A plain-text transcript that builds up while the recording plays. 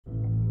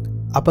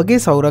අපගේ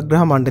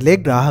සෞරග්‍රහ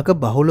මණ්ඩලයේ ග්‍රාහක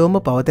බහුලවම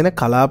පවතින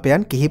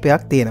කලාපයන්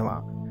කිහිපයක් තියෙනවා.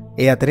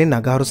 ඒ අතරින්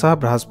නගහරු සහ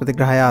බ්‍රහස්පති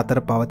ග්‍රහය අතර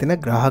පවතින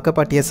ග්‍රාහක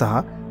පටිය සහ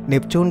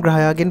නෙප්චූන්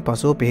ග්‍රහයාගෙන්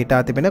පසුව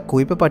පිහිටා තිබෙන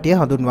කුයිප පටිය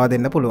හඳුන්වා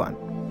දෙන්න පුළුවන්.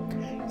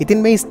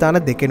 ඉතින් මේ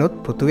ස්ථාන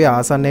දෙකෙනුත් පෘථිවිය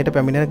ආසන්නයට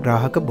පැමිණෙන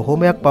ග්‍රාහක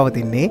බොහෝමයක්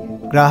පවතින්නේ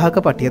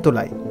ග්‍රාහක පටිය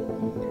තුලයි.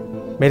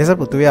 මෙලෙස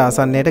පෘථිවිය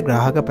ආසන්නයට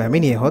ග්‍රාහක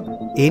පැමිණියහොත්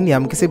ඒන්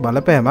යම්කිසි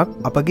බලපෑමක්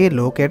අපගේ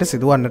ලෝකයට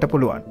සිදුවන්නට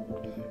පුළුවන්.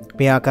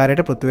 මේ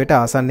ආකාරයට පෘථිවියට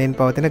ආසන්නයෙන්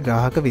පවතින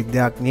ග්‍රාහක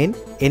විද්‍යාඥයින්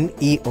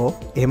NEO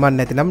එහෙම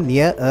නැතිනම්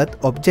Near Earth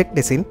Object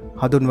ලෙසින්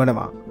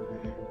හඳුන්වනවා.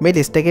 මේ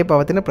ලිස්ට් එකේ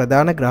පවතින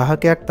ප්‍රධාන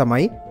ග්‍රාහකයක්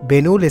තමයි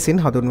Bennu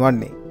ලෙසින්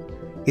හඳුන්වන්නේ.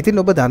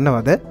 ඉතින් ඔබ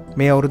දන්නවද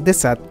මේ අවුරුද්දේ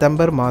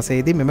සැප්තැම්බර්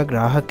මාසයේදී මෙම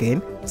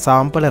ග්‍රාහකයන්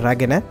සාම්පල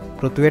රැගෙන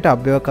පෘථිවියට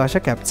අභ්‍යවකාශ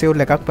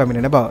කැප්සියුල් එකක්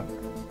පැමිණෙන බව.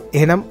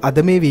 එහෙනම් අද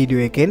මේ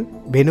වීඩියෝ එකෙන්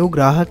Bennu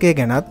ග්‍රාහකය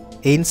ගැනත්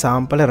එයින්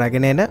සාම්පල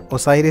රැගෙන එන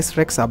OSIRIS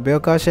REx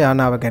අභ්‍යවකාශ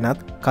යානාව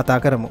ගැනත්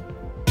කතා කරමු.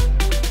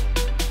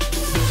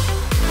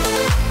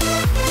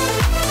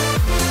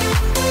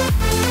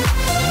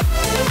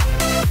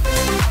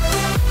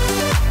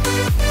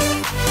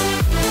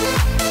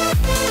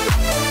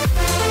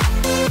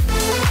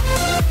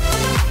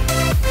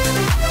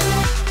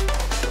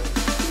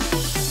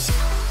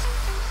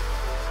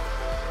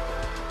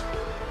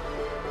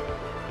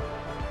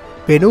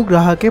 Bennu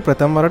ග්‍රාහකය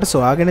ප්‍රථම වරට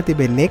සොයාගෙන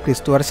තිබෙන්නේ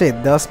ක්‍රිස්තු වර්ෂ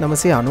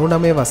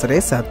 1999 වසරේ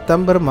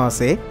සැප්තැම්බර්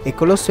මාසයේ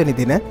 11 වෙනි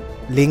දින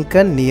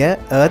ලින්කන් නියර්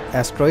එර්ත්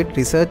ඇස්ටරොයිඩ්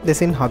රිසර්ච්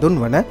ලෙසින්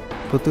හඳුන්වන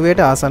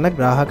පෘථිවියට ආසන්න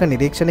ග්‍රාහක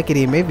නිරීක්ෂණ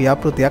කිරීමේ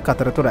ව්‍යාපෘතියක්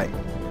අතරතුරයි.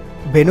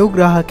 Bennu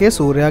ග්‍රාහකය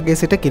සූර්යාගේ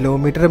සිට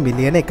කිලෝමීටර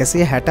මිලියන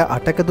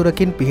 168ක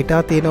දුරකින්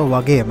පිහිටා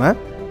තියෙනවා වගේම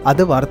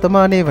අද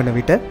වර්තමානයේ වන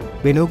විට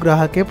Bennu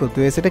ග්‍රාහකය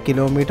පෘථිවිය සිට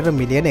කිලෝමීටර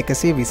මිලියන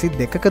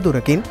 122ක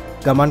දුරකින්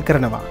ගමන්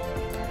කරනවා.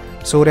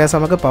 සූර්යයා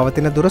සමග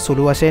පවතින දුර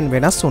සුළු වශයෙන්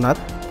වෙනස් වුණත්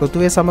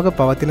පෘථිවිය සමග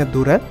පවතින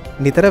දුර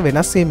නිතර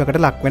වෙනස් වීමකට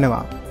ලක්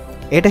වෙනවා.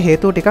 ඒට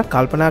හේතුව ටිකක්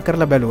කල්පනා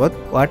කරලා බැලුවොත්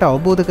ඔයාට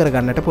අවබෝධ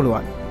කරගන්නට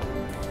පුළුවන්.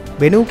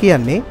 Bennu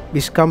කියන්නේ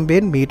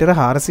විශ්කම්භයෙන් මීටර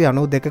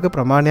 492ක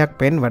ප්‍රමාණයක්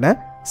පෙන්වන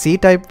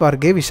C-type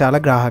වර්ගයේ විශාල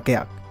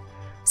ග්‍රාහකයක්.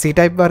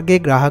 C-type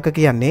වර්ගයේ ග්‍රාහක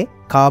කියන්නේ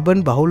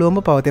කාබන් බහුලවම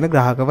පවතින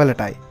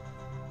ග්‍රාහකවලටයි.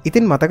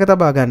 ඉතින් මතක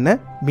තබා ගන්න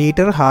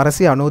මීටර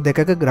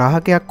 492ක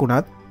ග්‍රාහකයක්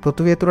වුණත්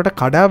පෘථිවිය තුරට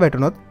කඩා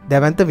වැටුනොත්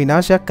දැවැන්ත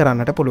විනාශයක්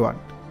කරන්නට පුළුවන්.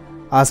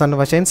 ආසන්න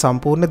වශයෙන්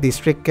සම්පූර්ණ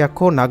දිස්ත්‍රික්කයක්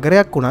හෝ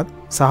නගරයක් වුණත්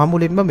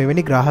සහමුලින්ම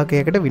මෙවැනි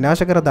ග්‍රාහකයකට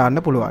විනාශ කර දාන්න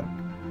පුළුවන්.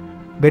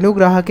 Bennu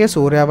ග්‍රාහකය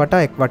සූර්යයා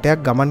වටා එක් වටයක්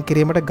ගමන්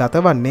කිරීමට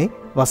ගත වන්නේ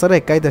වසර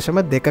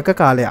 1.2ක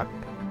කාලයක්.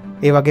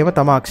 ඒ වගේම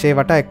තම අක්ෂය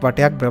වටා එක්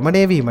වටයක්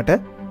භ්‍රමණය වීමට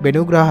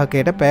Bennu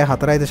ග්‍රාහකයට පැය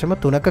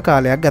 4.3ක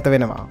කාලයක් ගත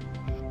වෙනවා.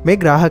 මේ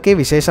ග්‍රාහකයේ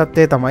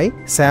විශේෂත්වය තමයි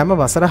සෑම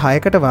වසර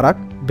 6කට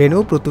වරක්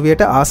Bennu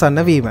පෘථිවියට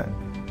ආසන්න වීම.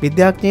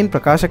 විද්‍යාඥයින්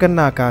ප්‍රකාශ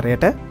කරන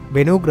ආකාරයට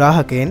Bennu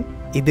ග්‍රාහකයන්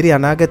ඉදිරි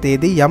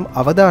අනාගතයේදී යම්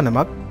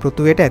අවදානමක්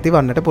පෘථිවියට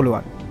ඇතිවන්නට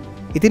පුළුවන්.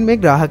 ඉතින් මේ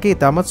ග්‍රාහකය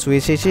ඉතාමත්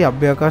සුවිශේෂී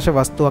අභ්‍යවකාශ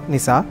වස්තුවක්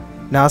නිසා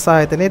NASA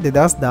ආයතනයේ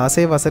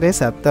 2016 වසරේ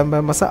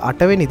සැප්තැම්බර් මාස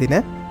 8 වෙනි දින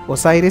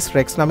OSIRIS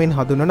REx නමින්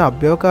හඳුන්වන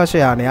අභ්‍යවකාශ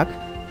යානයක්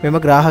මෙම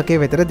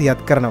ග්‍රාහකයේ වෙතට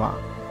දියත් කරනවා.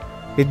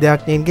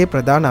 විද්‍යාඥයින්ගේ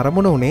ප්‍රධාන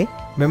අරමුණ උනේ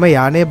මෙම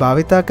යානය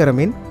භාවිතා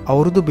කරමින්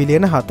අවුරුදු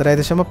බිලියන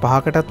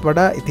 4.5කටත්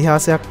වඩා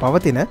ඉතිහාසයක්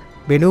පවතින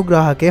Bennu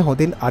ග්‍රාහකය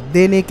හොඳින්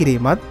අධ්‍යයනය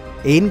කිරීමත්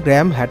එයින්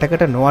ග්‍රෑම්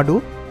 60කට නොඅඩු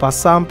පස්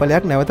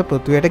සාම්පලයක් නැවත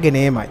පෘථිවියට ගෙන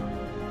ඒමයි.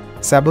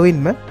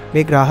 සැබවින්ම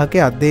මේ ග්‍රාහකය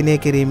අධ්‍යයනය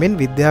කිරීමෙන්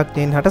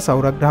විද්‍යාඥයින් හට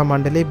සෞරග්‍රහ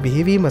මණ්ඩලයේ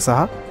බිහිවීම සහ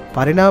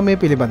පරිණාමය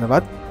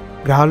පිළිබඳවත්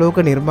ග්‍රහලෝක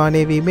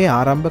නිර්මාණය වීමේ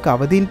ආරම්භක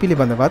අවධීන්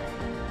පිළිබඳවත්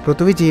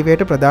පෘථිවි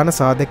ජීවයට ප්‍රධාන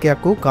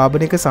සාධකයක් වූ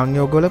කාබනික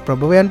සංයෝගවල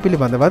ප්‍රභවයන්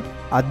පිළිබඳවත්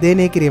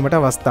අධ්‍යයනය කිරීමට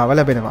අවස්ථාව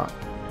ලැබෙනවා.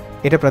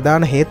 ඊට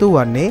ප්‍රධාන හේතුව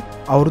වන්නේ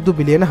අවුරුදු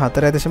බිලියන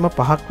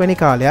 4.5ක්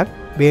වැනි කාලයක්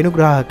Bennu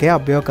ග්‍රාහකය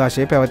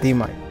අභ්‍යවකාශයේ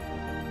පැවතීමයි.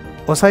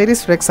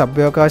 OSIRIS REx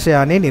අභ්‍යවකාශ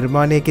යානය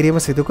නිර්මාණය කිරීම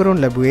සිදු කරනු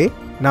ලැබුවේ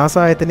NASA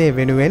ආයතනයේ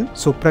වෙනුවෙන්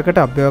සුප්‍රකට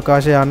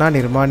අභ්‍යවකාශ යානා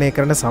නිර්මාණය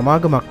කරන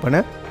සමාගමක් වන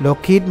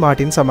Lockheed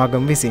Martin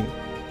සමාගම විසින්.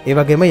 ඒ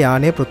වගේම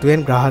යානය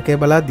පෘථිවියෙන් ග්‍රාහකය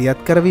බලා දියත්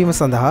කරවීම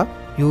සඳහා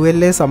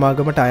ULA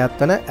සමාගමට අයත්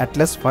වන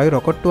Atlas 5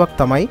 රොකට්ටුවක්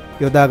තමයි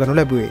යොදාගනු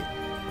ලැබුවේ.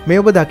 මේ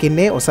ඔබ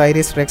දකින්නේ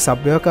OSIRIS REx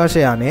අභ්‍යවකාශ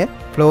යානය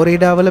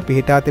ෆ්ලෝරිඩා වල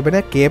පිහිටා තිබෙන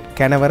කේප්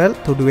කැනවරල්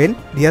තුඩුවෙන්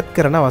දියත්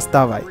කරන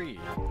අවස්ථාවයි.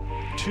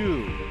 3, 2,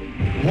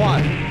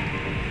 1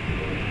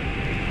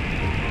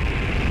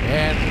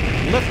 and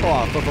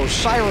liftoff of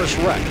OSIRIS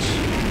REx,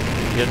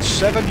 its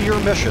 7-year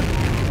mission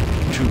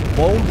to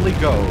boldly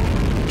go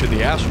to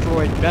the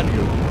asteroid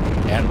Bennu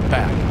and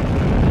back.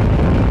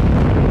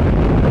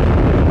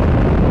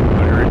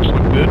 OSIRIS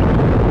look good.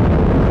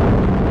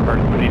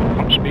 Starting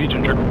pump speeds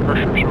and check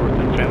pressures are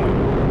within family.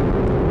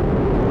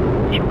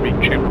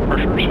 Repeat chamber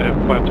pressures have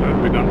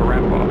plateaued, begun to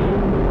ramp off.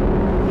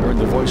 Heard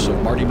the voice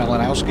of Marty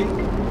Malinowski.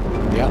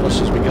 The Atlas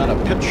has begun a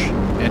pitch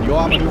and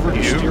yaw maneuver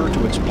to steer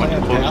to its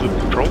planned path,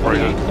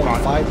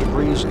 28.5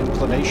 degrees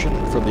inclination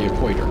from the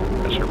equator.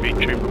 SRB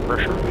chamber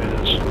pressure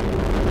is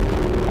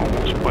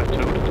almost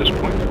plateaued at this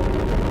point.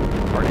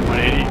 Marty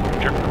 180,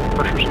 check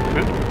pressures look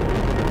good.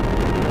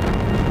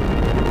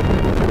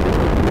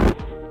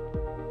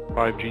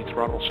 5G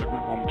throttle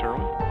signal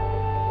momentarily.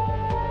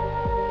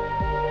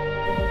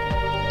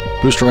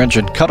 Booster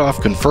engine cutoff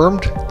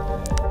confirmed.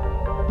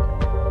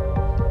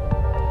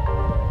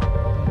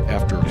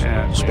 after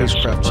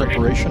spacecraft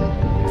separation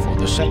for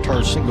the Centaur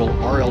single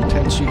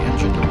RL-10C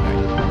engine to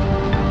ignite.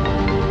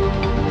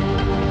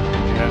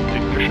 And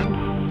ignition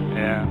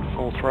and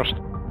full thrust.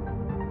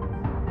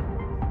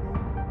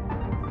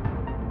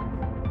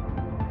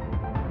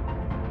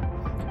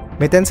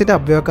 මෙතෙන් සිට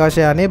අභ්‍යවකාශ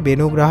යානයේ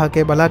බෙනු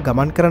ග්‍රාහකය බලා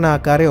ගමන් කරන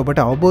ආකාරය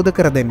ඔබට අවබෝධ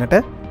කර දෙන්නට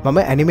මම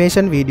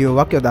ඇනිමේෂන්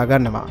වීඩියෝවක් යොදා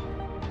ගන්නවා.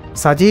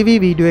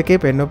 සජීවී වීඩියෝ එකේ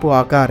පෙන්වපු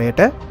ආකාරයට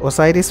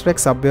OSIRIS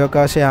REx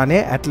අභ්‍යවකාශ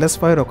යානයේ Atlas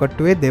V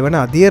රොකට්ටුවේ දෙවන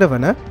අදියර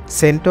වන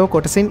සෙන්ටෝ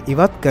කොටසින්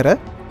ඉවත් කර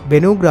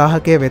බෙනු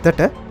ග්‍රාහකය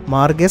වෙතට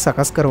මාර්ගය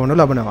සකස් කරවනු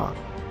ලබනවා.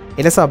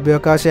 එලෙස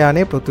අභ්‍යවකාශ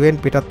යානයේ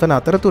පෘථිවියෙන් පිටත් වන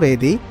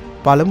අතරතුරේදී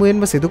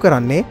පළමුවෙන්ම සිදු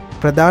කරන්නේ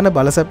ප්‍රධාන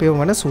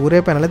බලසැපයුම වන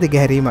සූර්ය පැනල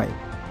දිගහැරීමයි.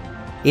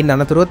 ඉන්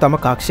අනතුරුව තම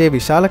කක්ෂය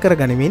විශාල කර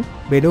ගනිමින්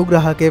බෙනු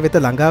ග්‍රාහකය වෙත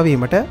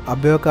ළඟාවීමට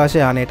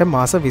අභ්‍යවකාශ යානයට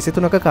මාස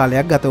 23ක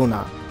කාලයක් ගත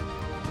වුණා.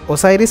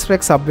 OSIRIS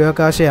REx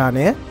අභ්‍යවකාශ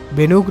යානය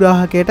බෙනු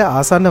ග්‍රාහකයට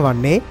ආසන්න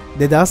වන්නේ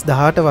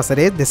 2018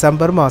 වසරේ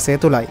දෙසැම්බර් මාසය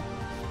තුලයි.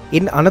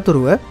 ඉන්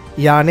අනතුරුව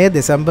යානය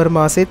දෙසැම්බර්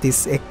මාසයේ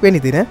 31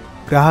 වෙනි දින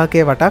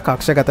ග්‍රාහකය වටා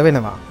කක්ෂගත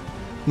වෙනවා.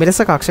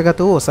 මෙලෙස කක්ෂගත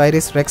වූ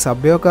OSIRIS REx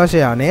අභ්‍යවකාශ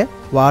යානය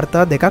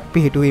වාර්තා දෙකක්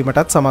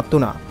පිහිටුවීමටත් සමත්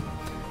වුණා.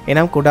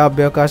 එනම් කුඩා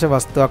අභ්‍යවකාශ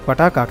වස්තුවක්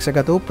වටා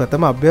කක්ෂගත වූ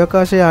ප්‍රථම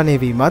අභ්‍යවකාශ යානය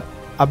වීමත්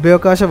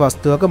අභ්‍යවකාශ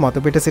වස්තුවක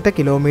මතුපිට සිට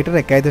කිලෝමීටර්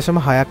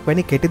 1.6ක්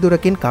වැනි කෙටි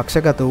දුරකින්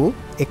කක්ෂගත වූ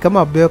එකම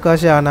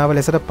අභ්‍යවකාශ යානාව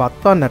ලෙසට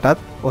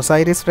පත්වන්නටත්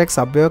OSIRIS REx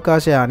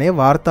අභ්‍යවකාශ යානයේ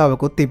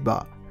වාර්තාවකුත්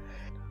තිබ්බා.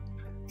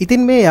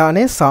 ඉතින් මේ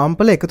යානයේ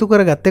සාම්පල එකතු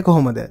කරගත්තේ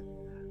කොහොමද?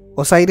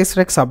 OSIRIS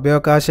REx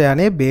අභ්‍යවකාශ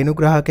යානයේ බේනු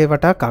ග්‍රාහකය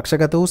වටා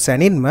කක්ෂගත වූ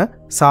සැනින්ම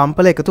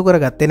සාම්පල එකතු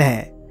කරගත්තේ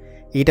නැහැ.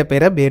 ඊට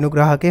පෙර බේනු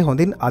ග්‍රාහකය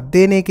හොඳින්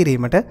අධ්‍යයනය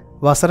කිරීමට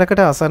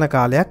වසරකට ආසන්න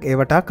කාලයක් ඒ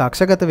වටා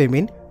කක්ෂගත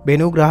වෙමින්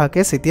බේනු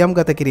ග්‍රාහකය සිතියම්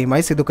ගත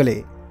කිරීමයි සිදු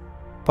කළේ.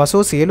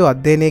 පසුව සියලු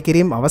අධ්‍යයනය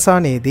කිරීම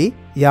අවසානයේදී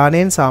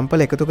යානයෙන්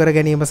සාම්පල එකතු කර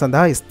ගැනීම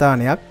සඳහා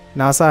ස්ථානයක්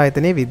නාසා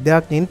ආයතනයේ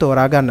විද්‍යාඥයින්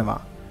තෝරා ගන්නවා.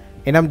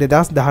 එනම්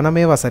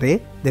 2019 වසරේ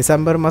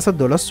දෙසැම්බර් මාස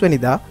 12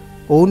 වෙනිදා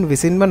ඔවුන්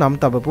විසින්ම නම්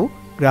තබපු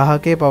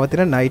ග්‍රාහකයේ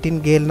පවතින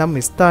නයිටින්ගේල් නම්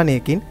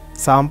ස්ථානයකින්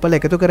සාම්පල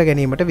එකතු කර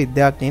ගැනීමට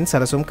විද්‍යාඥයින්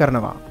සැලසුම්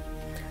කරනවා.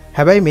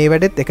 හැබැයි මේ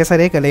වැඩෙත් එක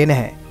සැරේ කළේ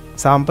නැහැ.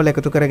 සාම්පල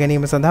එකතු කර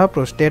ගැනීම සඳහා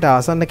පෘෂ්ඨයට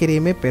ආසන්න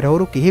කිරීමේ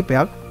පෙරහුරු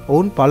කිහිපයක්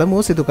ඔවුන්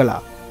පළමුව සිදු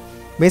කළා.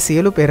 මේ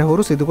සියලු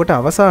පෙරහුරු සිදුකොට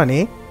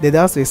අවසානයේ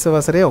 2020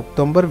 වසරේ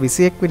ඔක්තෝබර්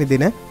 21 වෙනි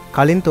දින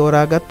කලින්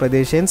තෝරාගත්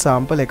ප්‍රදේශයෙන්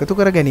සාම්පල් එකතු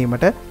කර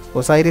ගැනීමට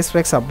OSIRIS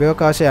REx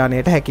අභ්‍යවකාශ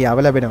යානයට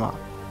හැකියාව ලැබෙනවා.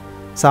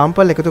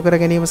 සාම්පල් එකතු කර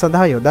ගැනීම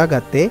සඳහා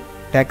යොදාගත්තේ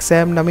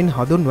ටැක්සෑම් නමින්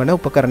හඳුන්වන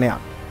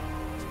උපකරණයක්.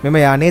 මෙම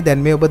යානයේ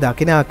දැන් මේ ඔබ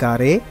දකින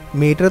ආකාරයේ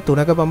මීටර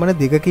 3ක පමණ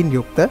දිගකින්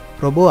යුක්ත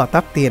රොබෝ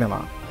අතක්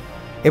තියෙනවා.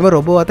 එම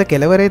රොබෝ අත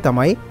කෙළවරේ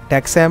තමයි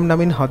ටැක්සෑම්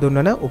නමින්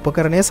හඳුන්වන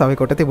උපකරණය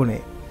සවිකොට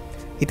තිබුණේ.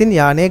 ඉතින්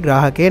යානයේ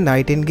ග්‍රාහකයේ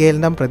නයිටින්ගේල්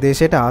නම්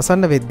ප්‍රදේශයට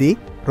ආසන්න වෙද්දී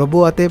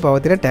රොබෝ අතේ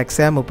පවතින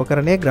ටැක්සෑම්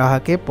උපකරණයේ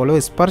ග්‍රාහකයේ පොළොව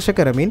ස්පර්ශ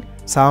කරමින්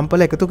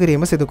සාම්පල එකතු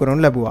කිරීම සිදු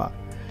කරනු ලැබුවා.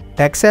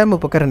 ටැක්සෑම්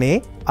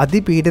උපකරණයේ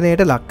අධි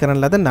පීඩනයට ලක්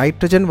කරන ලද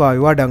නයිට්‍රජන්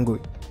වායුව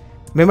අඩංගුයි.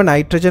 මෙම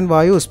නයිට්‍රජන්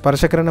වායුව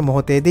ස්පර්ශ කරන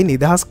මොහොතේදී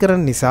නිදහස්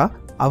කරන නිසා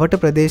අවට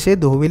ප්‍රදේශයේ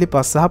දුහවිලි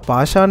පස් සහ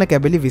පාෂාණ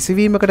කැබලි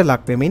විසවීමකට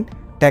ලක් වෙමින්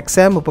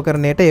ටැක්සෑම්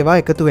උපකරණයට ඒවා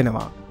එකතු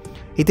වෙනවා.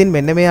 ඉතින්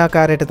මෙන්න මේ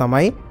ආකාරයට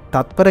තමයි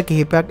තත්පර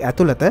කිහිපයක්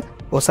ඇතුළත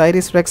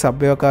OSIRIS REx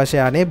අභ්‍යවකාශ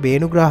යානයේ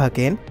බේනු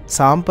ග්‍රාහකයෙන්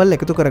සාම්පල්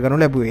එකතු කරගනු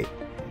ලැබුවේ.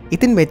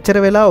 ඉතින් මෙච්චර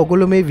වෙලා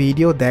ඔගොල්ලෝ මේ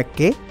වීඩියෝ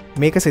දැක්කේ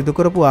මේක සිදු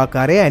කරපු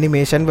ආකාරයේ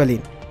ඇනිමේෂන්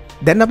වලින්.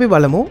 දැන් අපි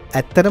බලමු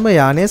ඇත්තටම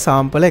යානයේ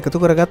සාම්පල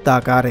එකතු කරගත්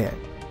ආකාරය.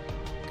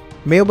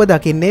 මේ ඔබ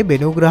දකින්නේ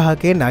බෙනු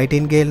ග්‍රාහකයේ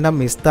නයිටින්ගේල්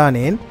නම්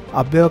ස්ථානයෙන්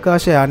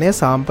අභ්‍යවකාශ යානයේ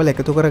සාම්පල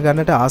එකතු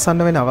කරගන්නට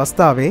ආසන්න වෙන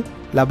අවස්ථාවේ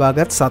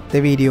ලබාගත්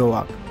සත්‍ය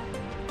වීඩියෝවක්.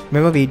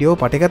 මෙම වීඩියෝ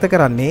පටිගත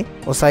කරන්නේ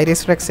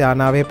OSIRIS REx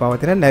යානාවේ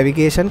පවතින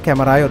නැවිගේෂන්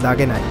කැමරා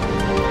යොදාගෙනයි.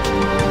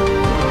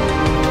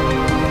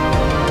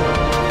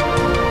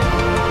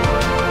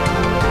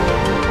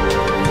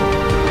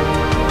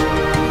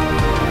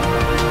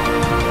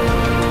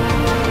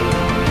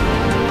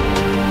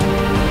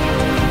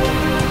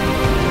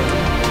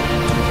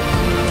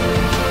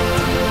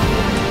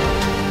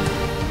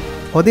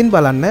 හොඳින්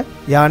බලන්න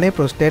යානයේ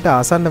පෘෂ්ඨයට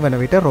ආසන්න වන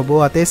විට රොබෝ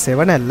අතේ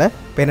සෙවණැල්ල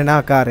පෙනෙන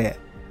ආකාරය.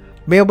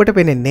 මේ ඔබට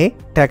පෙනෙන්නේ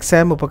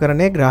ටැක්සෑම්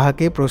උපකරණයේ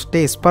ග්‍රාහකයේ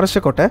පෘෂ්ඨයේ ස්පර්ශ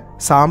කොට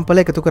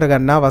සාම්පල එකතු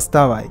කරගන්නා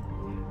අවස්ථාවයි.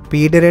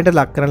 පීඩනයට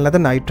ලක් කරන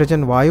ලද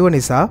නයිට්‍රජන් වායුව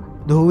නිසා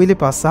දුහවිලි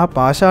පස් සහ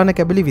පාෂාණ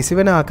කැබලි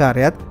විසිවෙන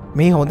ආකාරයත්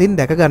මේ හොඳින්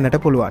දැක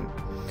ගන්නට පුළුවන්.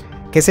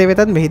 කෙසේ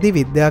වෙතත් මෙහිදී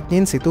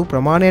විද්‍යාඥයින් සිතූ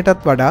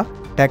ප්‍රමාණයටත් වඩා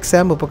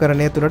ටැක්සෑම්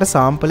උපකරණය තුළට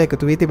සාම්පල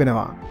එකතු වී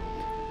තිබෙනවා.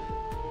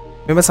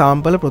 මෙම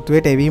සාම්පල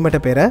පෘථිවියට එවීමට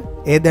පෙර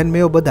ඒ දැන්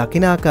මේ ඔබ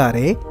දකින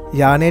ආකාරයේ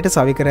යානයට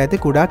සවිකර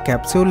ඇති කුඩා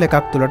කැප්සියුල්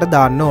එකක් තුළට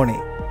දාන්න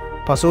ඕනේ.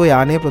 පසුව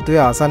යානයේ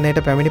පෘථිවිය ආසන්නයට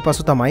පැමිණි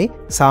පසු තමයි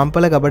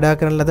සාම්පල ගබඩා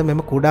කරන ලද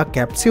මෙම කුඩා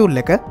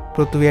කැප්සියුල් එක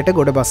පෘථිවියට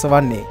ගොඩ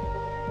බසවන්නේ.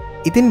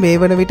 ඉතින් මේ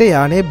වන විට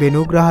යානයේ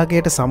බෙනු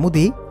ග්‍රාහකයට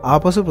සමුදී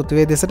ආපසු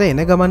පෘථිවිය දෙසට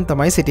එන ගමන්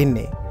තමයි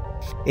සිටින්නේ.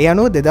 ඒ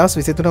අනුව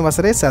 2023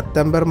 වසරේ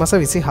සැප්තැම්බර් මාස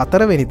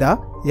 24 වෙනිදා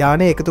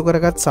යානය එකතු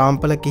කරගත්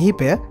සාම්පල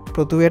කිහිපය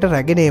පෘථිවියට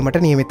රැගෙන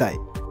ඒමට නියමිතයි.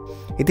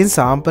 ඉතින්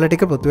සාම්පල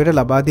ටික පෘථිවියට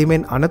ලබා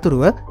දීමෙන්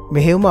අනතුරුව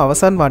මෙහෙයුම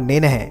අවසන්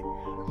වන්නේ නැහැ.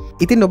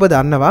 ඉතින් ඔබ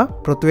දන්නවා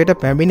පෘථිවියට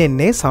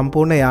පැමිණෙන්නේ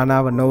සම්පූර්ණ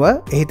යානාව නොව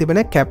එහි තිබෙන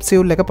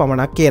කැප්සියුල් එක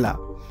පමණක් කියලා.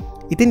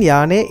 ඉතින්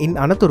යානයේ ඉන්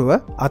අනතුරුව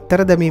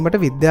අත්තර දැමීමට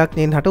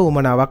විද්‍යාඥයන් හට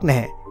උමනාවක්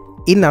නැහැ.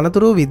 ඉන්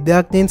අනතුරුව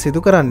විද්‍යාඥයන්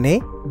සිදු කරන්නේ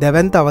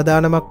දැවන්ත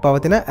අවදානමක්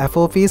පවතින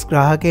ඇෆෝෆීස්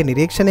ග්‍රහකය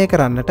නිරීක්ෂණය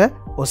කරන්නට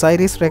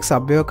OSIRIS REx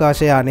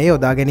අභ්‍යවකාශ යානය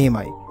යොදා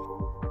ගැනීමයි.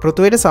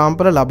 පෘථුවයට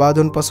සාම්පල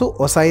ලබාදුන් පසු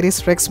OSIRIS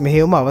REx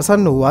මෙහෙයුම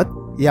අවසන් වුවත්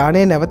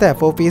යානය නැවත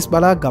ඇෆෝෆීස්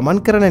බලා ගමන්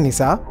කරන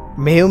නිසා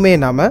මෙහෙයුමේ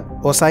නම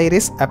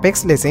OSIRIS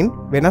REx ලෙසින්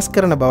වෙනස්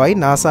කරන බවයි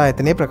නාසා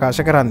ආයතනය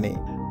ප්‍රකාශ කරන්නේ.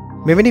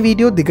 මෙවැනි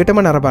වීඩියෝ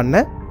දිගටම නරඹන්න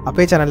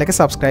අපේ channel එක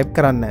subscribe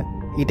කරන්න.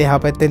 ඊට එහා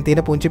පැත්තෙන්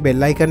තියෙන පුංචි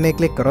bell icon එක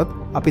click කරොත්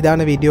අපි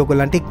දාන වීඩියෝ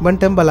ඔයගලන්ට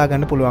ඉක්මනටම බලා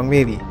ගන්න පුළුවන්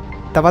වේවි.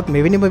 තවත්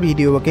මෙවැනිම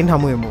වීඩියෝවකින්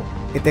හමු වෙමු.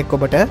 එතෙක්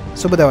ඔබට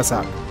සුබ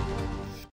දවසක්.